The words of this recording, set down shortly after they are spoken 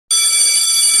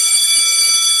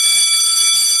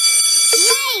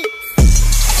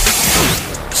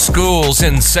School's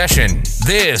in session.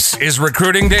 This is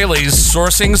Recruiting Daily's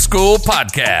Sourcing School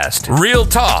podcast. Real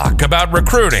talk about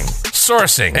recruiting,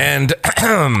 sourcing, and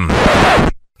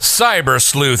cyber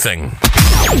sleuthing.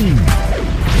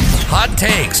 Hot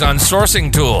takes on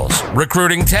sourcing tools,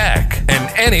 recruiting tech,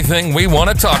 and anything we want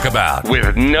to talk about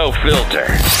with no filter.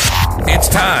 It's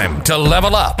time to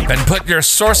level up and put your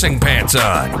sourcing pants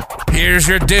on. Here's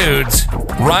your dudes,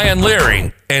 Ryan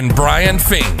Leary and Brian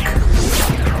Fink.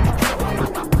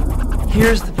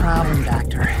 Here's the problem,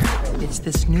 Doctor. It's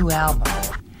this new album.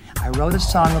 I wrote a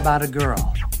song about a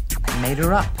girl. I made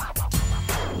her up.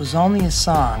 It was only a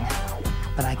song,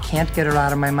 but I can't get her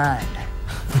out of my mind.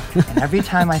 And every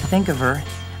time I think of her,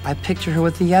 I picture her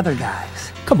with the other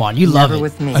guys. Come on, you love Never it.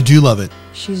 with me. I do love it.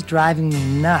 She's driving me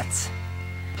nuts.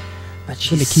 But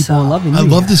She's gonna she's keep on loving you. I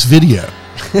love this video.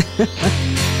 You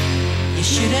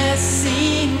should have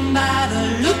seen by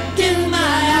the look in my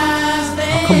eyes.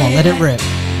 Oh, come on, let it rip.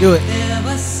 Do it. There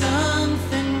was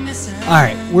something missing. All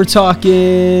right, we're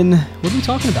talking. What are we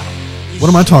talking about? What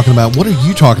am I talking about? What are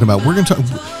you talking about? We're going to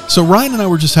talk. So Ryan and I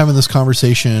were just having this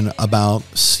conversation about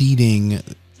seeding,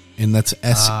 and that's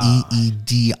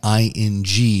SEEDING,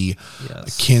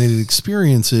 Yes. candidate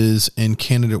experiences and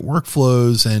candidate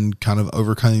workflows, and kind of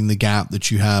overcoming the gap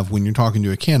that you have when you're talking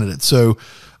to a candidate. So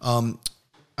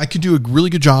I could do a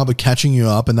really good job of catching you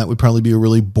up, and that would probably be a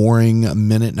really boring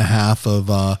minute and a half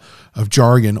of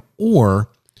jargon. Or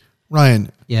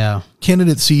Ryan, Yeah.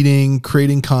 candidate seeding,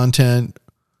 creating content.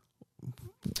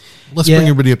 Let's Yeah. bring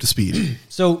everybody up to speed.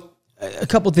 So a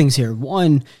couple things here.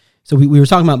 One, so we were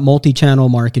talking about multi-channel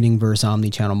marketing versus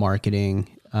omni-channel marketing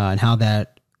and how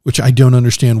that. Which I don't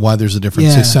understand why there's a difference.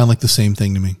 Yeah. They sound like the same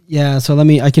thing to me. Yeah. So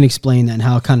I can explain that and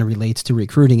how it kind of relates to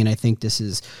recruiting. And I think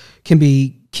this can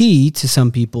be key to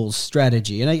some people's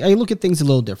strategy. And I look at things a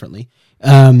little differently.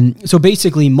 So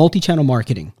basically multi-channel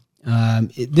marketing.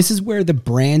 This is where the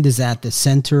brand is at the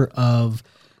center of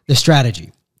the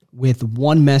strategy, with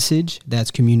one message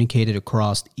that's communicated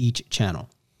across each channel.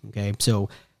 Okay. So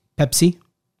Pepsi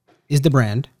is the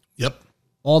brand. Yep.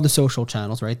 All the social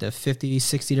channels, right? The 50,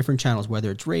 60 different channels, whether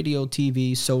it's radio,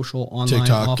 TV, social, online,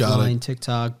 TikTok, got offline, it.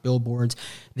 TikTok, billboards,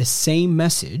 the same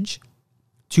message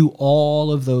to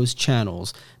all of those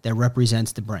channels that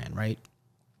represents the brand, right?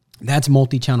 That's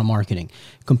multi-channel marketing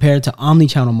compared to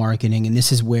omni-channel marketing. And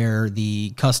this is where the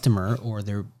customer or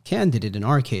their candidate, in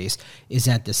our case, is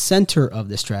at the center of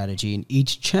the strategy, and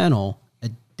each channel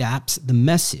adapts the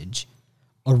message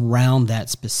around that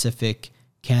specific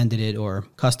candidate or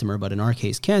customer, but in our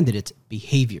case, candidate's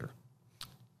behavior.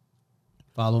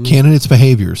 Follow me? Candidates'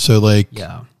 behavior. So like,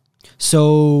 Yeah.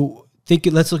 So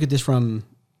let's look at it from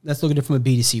a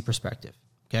B2C perspective.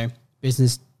 Okay.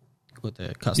 Business with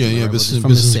the customer. Yeah, right? business- From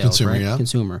the business to sales, consumer, right? yeah.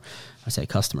 Consumer. I say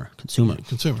customer, consumer.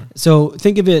 consumer. So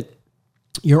think of it,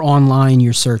 you're online,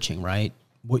 you're searching, right?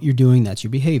 What you're doing, that's your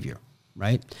behavior,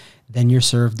 right? Then you're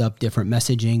served up different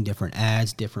messaging, different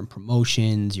ads, different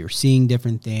promotions, you're seeing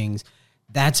different things.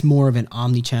 That's more of an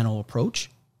omni-channel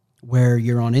approach, where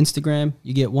you're on Instagram,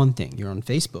 you get one thing. You're on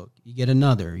Facebook, you get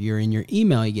another. You're in your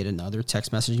email, you get another.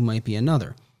 Text messaging might be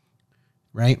another,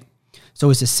 right? So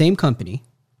it's the same company,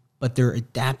 but they're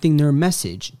adapting their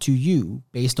message to you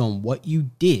based on what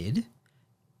you did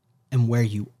and where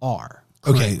you are.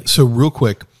 Okay. currently. So real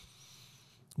quick,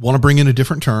 want to bring in a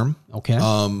different term. Okay.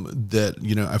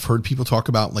 That, I've heard people talk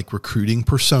about like recruiting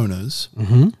personas.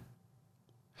 Mm-hmm.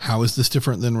 How is this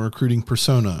different than recruiting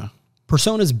persona?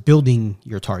 Persona is building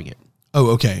your target.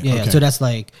 Oh, okay. Yeah. Okay. So that's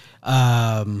like,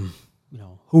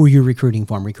 who are you recruiting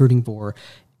for? I'm recruiting for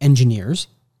engineers.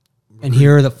 And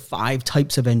here are the 5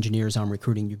 types of engineers I'm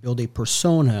recruiting. You build a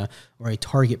persona or a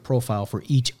target profile for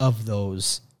each of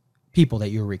those people that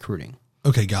you're recruiting.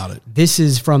 Okay, got it. This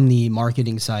is from the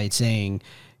marketing side saying,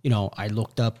 I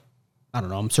looked up, I don't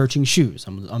know, I'm searching shoes.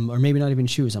 Or maybe not even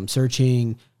shoes. I'm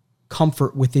searching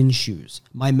comfort within shoes.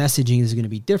 My messaging is going to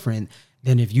be different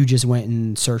than if you just went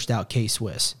and searched out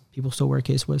K-Swiss. People still wear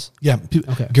K-Swiss? Yeah.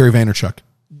 Okay. Gary Vaynerchuk.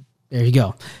 There you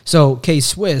go. So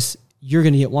K-Swiss, you're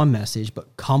going to get one message,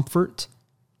 but comfort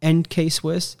and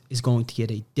K-Swiss is going to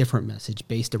get a different message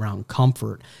based around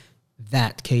comfort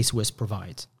that K-Swiss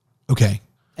provides. Okay.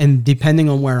 And depending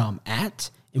on where I'm at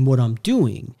and what I'm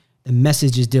doing, the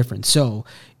message is different. So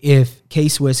if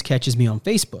K-Swiss catches me on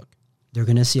Facebook, they're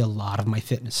going to see a lot of my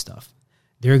fitness stuff.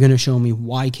 They're going to show me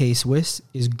why K-Swiss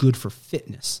is good for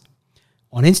fitness.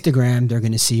 On Instagram, they're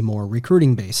going to see more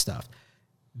recruiting-based stuff.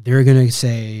 They're going to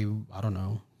say, I don't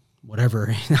know,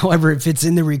 whatever, however it fits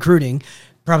in the recruiting,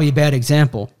 probably a bad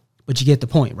example, But you get the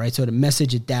point, right? So the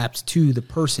message adapts to the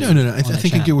person. No. I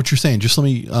think I get what you're saying. Just let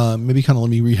me let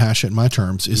me rehash it in my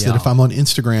terms. Is that if I'm on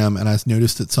Instagram and I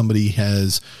notice that somebody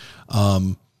has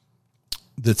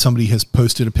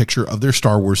posted a picture of their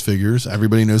Star Wars figures.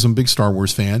 Everybody knows I'm a big Star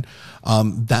Wars fan.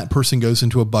 That person goes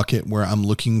into a bucket where I'm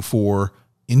looking for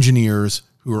engineers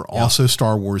who are also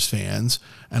Star Wars fans,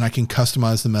 and I can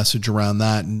customize the message around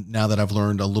that. And now that I've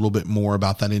learned a little bit more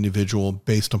about that individual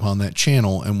based upon that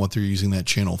channel and what they're using that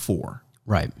channel for.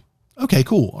 Right. Okay,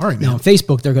 cool. All right, man. Now on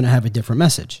Facebook, they're going to have a different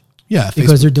message. Yeah.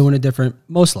 Because they're doing a different,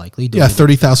 most likely.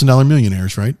 $30,000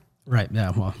 millionaires, right? Right.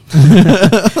 Yeah. Well,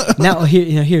 now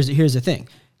here's the thing.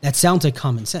 That sounds like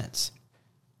common sense,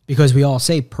 because we all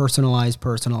say personalize,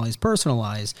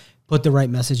 put the right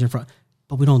message in front,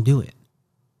 but we don't do it.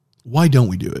 Why don't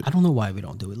we do it? I don't know why we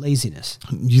don't do it. Laziness.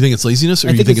 You think it's laziness,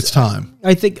 or you think it's time?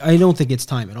 I don't think it's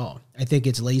time at all. I think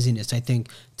it's laziness. I think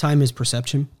time is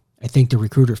perception. I think the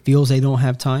recruiter feels they don't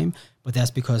have time, but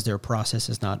that's because their process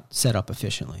is not set up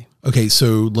efficiently. Okay,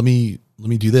 so let me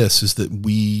do this. Is that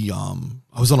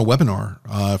I was on a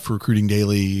webinar for Recruiting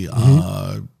Daily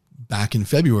back in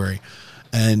February,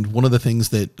 and one of the things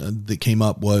that came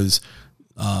up was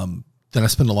that I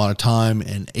spend a lot of time,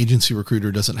 and agency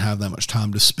recruiter doesn't have that much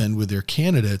time to spend with their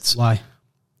candidates. Why?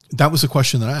 That was a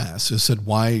question that I asked. I said,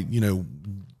 why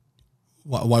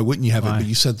wouldn't you have it? But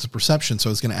you said it's a perception. So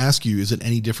I was going to ask you, is it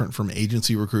any different from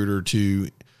agency recruiter to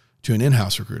an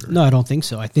in-house recruiter? No, I don't think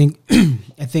so. I think,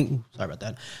 sorry about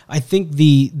that. I think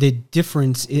the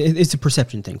difference, it's a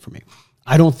perception thing for me.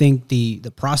 I don't think the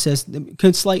process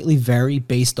could slightly vary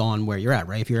based on where you're at,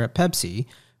 right? If you're at Pepsi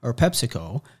or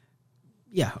PepsiCo,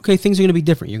 yeah, okay, things are going to be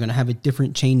different. You're going to have a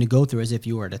different chain to go through as if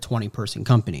you were at a 20-person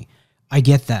company. I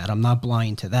get that. I'm not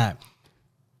blind to that.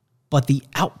 But the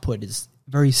output is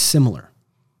very similar.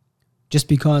 Just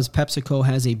because PepsiCo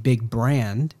has a big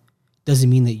brand doesn't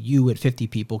mean that you at 50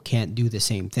 people can't do the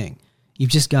same thing. You've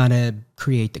just got to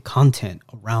create the content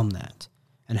around that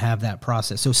and have that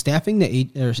process. So staffing the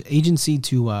agency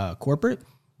to corporate,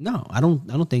 no, I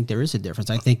don't think there is a difference.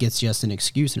 I think it's just an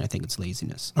excuse, and I think it's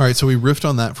laziness. All right, so we riffed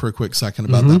on that for a quick second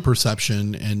about that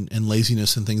perception and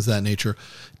laziness and things of that nature.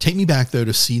 Take me back, though,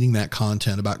 to seeding that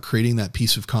content, about creating that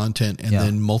piece of content and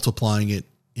then multiplying it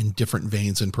in different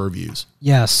veins and purviews.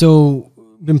 Yeah, so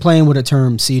been playing with a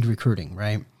term, seed recruiting,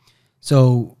 right?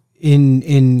 So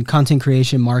in content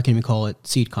creation, marketing, we call it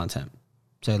seed content.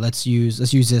 So let's use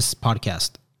this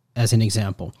podcast as an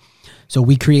example. So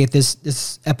we create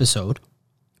this episode,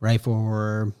 right?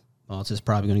 It's just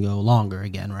probably going to go longer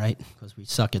again, right? Because we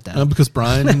suck at that. Because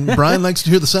Brian likes to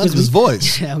hear the sound of his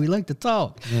voice. Yeah, we like to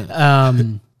talk. Yeah.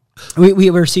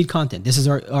 We're seed content. This is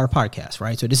our podcast,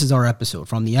 right? So this is our episode.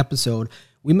 From the episode,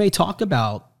 we may talk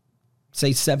about,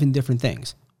 say, 7 different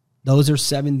things. Those are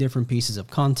 7 different pieces of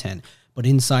content. But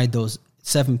inside those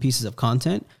 7 pieces of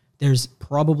content, there's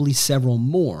probably several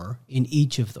more in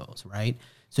each of those, right?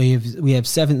 So we have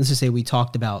 7, let's just say we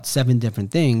talked about 7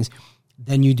 different things.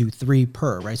 Then you do 3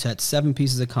 per, right? So that's 7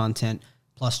 pieces of content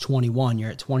plus 21.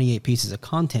 You're at 28 pieces of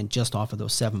content just off of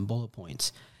those 7 bullet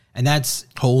points. And that's...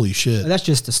 Holy shit. That's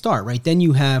just the start, right? Then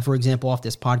you have, for example, off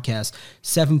this podcast,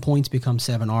 7 points become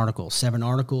 7 articles. 7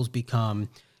 articles become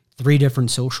 3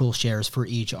 different social shares for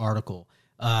each article.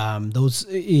 Those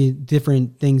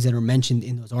different things that are mentioned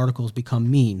in those articles become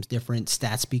memes. Different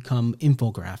stats become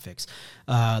infographics.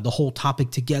 The whole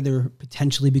topic together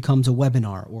potentially becomes a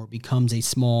webinar or becomes a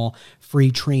small free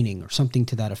training or something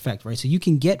to that effect, right? So you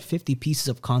can get 50 pieces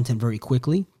of content very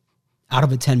quickly out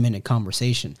of a 10-minute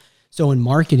conversation. So in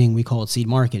marketing, we call it seed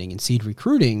marketing. And seed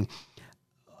recruiting,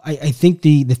 I think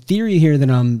the theory here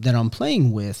that I'm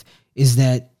playing with is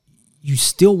that you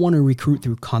still want to recruit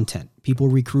through content. People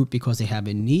recruit because they have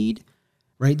a need,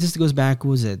 right? This goes back,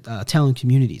 talent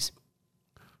communities.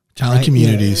 Talent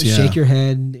communities, yeah. Shake your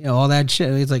head, all that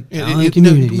shit. It's like talent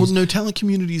communities. Talent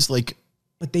communities,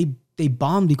 but they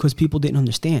bombed because people didn't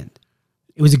understand.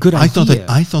 It was a good idea.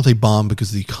 I thought they bombed because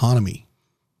of the economy.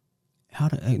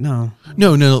 No.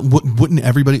 Wouldn't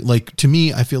everybody, to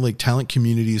me, I feel like talent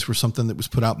communities were something that was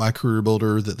put out by Career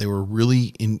Builder that they were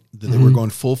really they were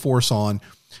going full force on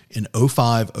in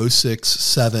 05, 06,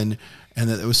 07, and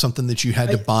that it was something that you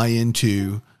had to buy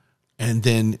into. And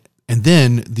then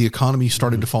the economy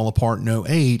started to fall apart in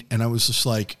 08. And I was just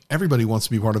like, everybody wants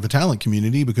to be part of a talent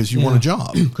community because you want a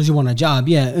job. Because you want a job.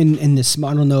 Yeah. And this,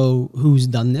 I don't know who's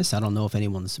done this. I don't know if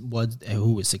anyone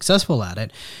who was successful at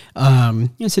it.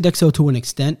 Sodexo to an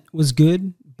extent was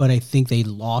good, but I think they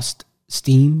lost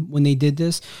steam when they did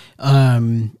this.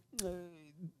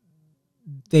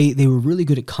 They were really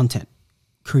good at content,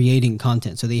 creating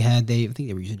content. So I think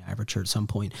they were using Avature at some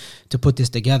point to put this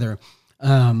together.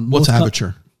 What's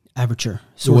Avature? Aperture,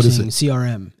 So what is sourcing, it?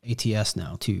 CRM, ATS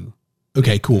now too.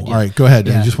 Okay, cool. Yeah. All right, go ahead.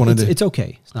 Yeah, I just wanted to. It's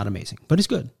okay. It's not amazing, but it's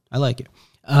good. I like it.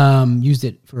 Used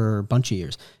it for a bunch of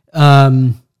years.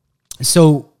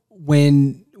 So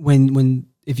when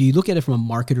if you look at it from a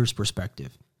marketer's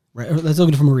perspective, right? Or let's look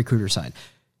at it from a recruiter side.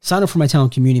 Sign up for my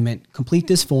talent community meant complete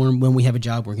this form. When we have a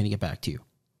job, we're going to get back to you.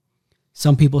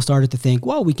 Some people started to think,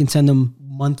 well, we can send them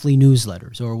monthly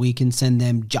newsletters or we can send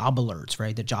them job alerts,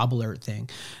 right? The job alert thing,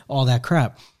 all that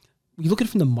crap. You look at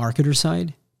it from the marketer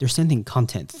side, they're sending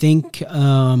content. Think,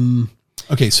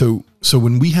 Okay, so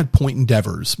when we had Point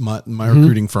Endeavors, my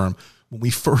recruiting firm, when we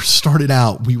first started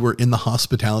out, we were in the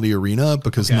hospitality arena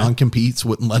because non-competes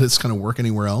wouldn't let us kind of work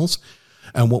anywhere else.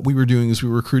 And what we were doing is we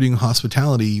were recruiting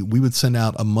hospitality. We would send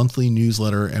out a monthly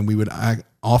newsletter and we would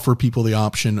offer people the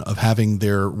option of having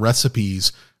their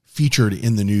recipes featured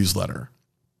in the newsletter.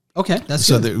 okay, that's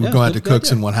So good. that we Yeah, go out good- to good cooks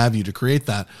idea. and what have you to create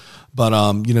that. But,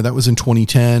 that was in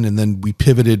 2010. And then we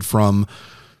pivoted from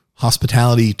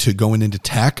hospitality to going into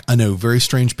tech. I know, very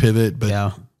strange pivot, but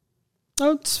Yeah.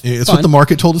 Oh, it's it's fine. what the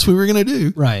market told us we were going to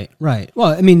do. Right. Well,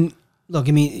 I mean, look,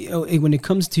 when it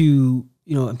comes to,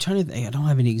 I'm trying to think, I don't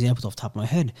have any examples off the top of my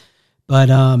head, but,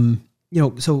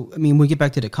 we get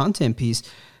back to the content piece,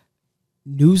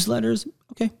 newsletters.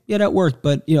 Okay. Yeah, that worked.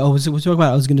 But, I was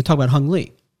going to talk about Hung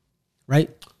Lee, right?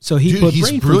 So he Dude, put he's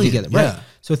Brain Food brilliant, together. yeah. Right.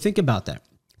 So think about that.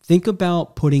 Think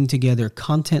about putting together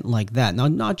content like that. Now,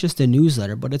 not just a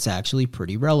newsletter, but it's actually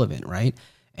pretty relevant, right?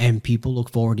 And people look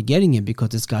forward to getting it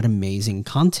because it's got amazing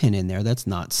content in there that's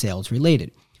not sales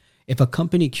related. If a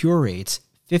company curates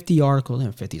 50 articles,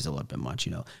 50 is a little bit much,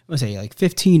 I'm going to say like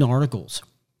 15 articles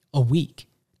a week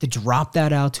to drop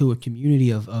that out to a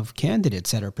community of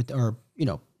candidates that are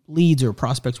leads or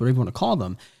prospects, whatever you want to call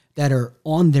them, that are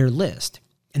on their list.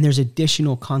 And there's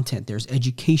additional content. There's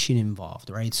education involved,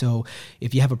 right? So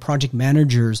if you have a project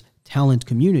manager's talent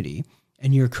community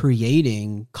and you're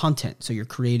creating content, so you're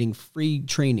creating free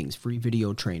trainings, free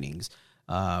video trainings,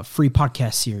 free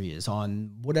podcast series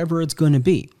on whatever it's going to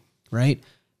be, right?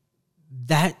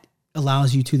 That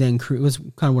allows you to then create, was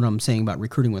kind of what I'm saying about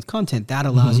recruiting with content. That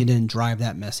allows you to then drive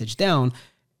that message down.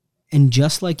 And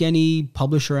just like any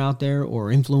publisher out there or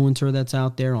influencer that's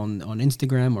out there on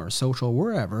Instagram or social,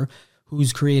 wherever,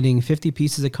 who's creating 50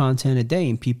 pieces of content a day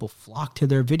and people flock to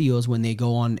their videos when they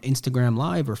go on Instagram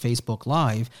Live or Facebook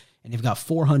Live and they've got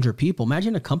 400 people.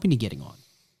 Imagine a company getting on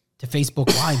to Facebook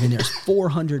Live and there's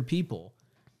 400 people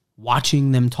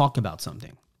watching them talk about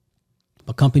something.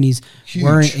 But companies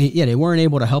weren't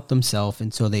able to help themselves,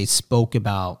 and so they spoke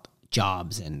about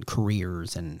jobs and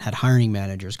careers and had hiring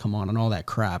managers come on and all that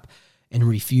crap and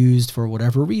refused for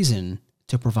whatever reason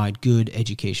to provide good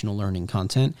educational learning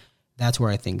content. That's where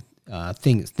I think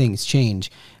things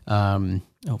change. Who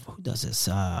does this?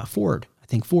 Ford. I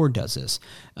think Ford does this.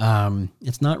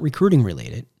 It's not recruiting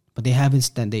related, but they have a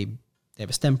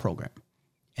STEM program,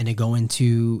 and they go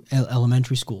into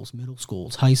elementary schools, middle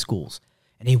schools, high schools,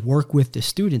 and they work with the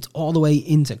students all the way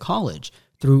into college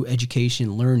through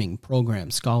education, learning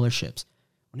programs, scholarships.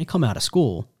 When they come out of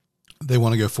school, They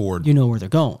want to go forward. you know where they're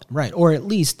going, right? Or at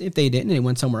least if they didn't, they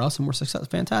went somewhere else and were successful,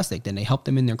 fantastic. Then they helped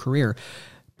them in their career.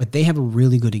 But they have a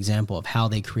really good example of how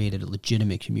they created a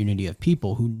legitimate community of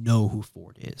people who know who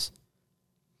Ford is.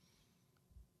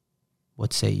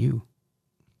 What say you?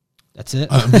 That's it?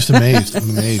 I'm just amazed. I'm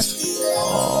amazed.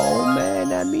 Oh, man,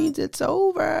 that means it's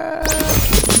over.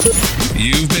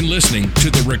 You've been listening to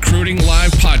the Recruiting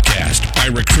Live podcast by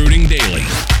Recruiting Daily.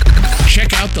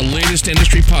 Check out the latest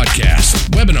industry podcasts,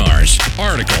 webinars,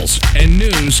 articles, and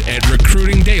news at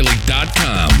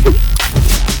recruitingdaily.com.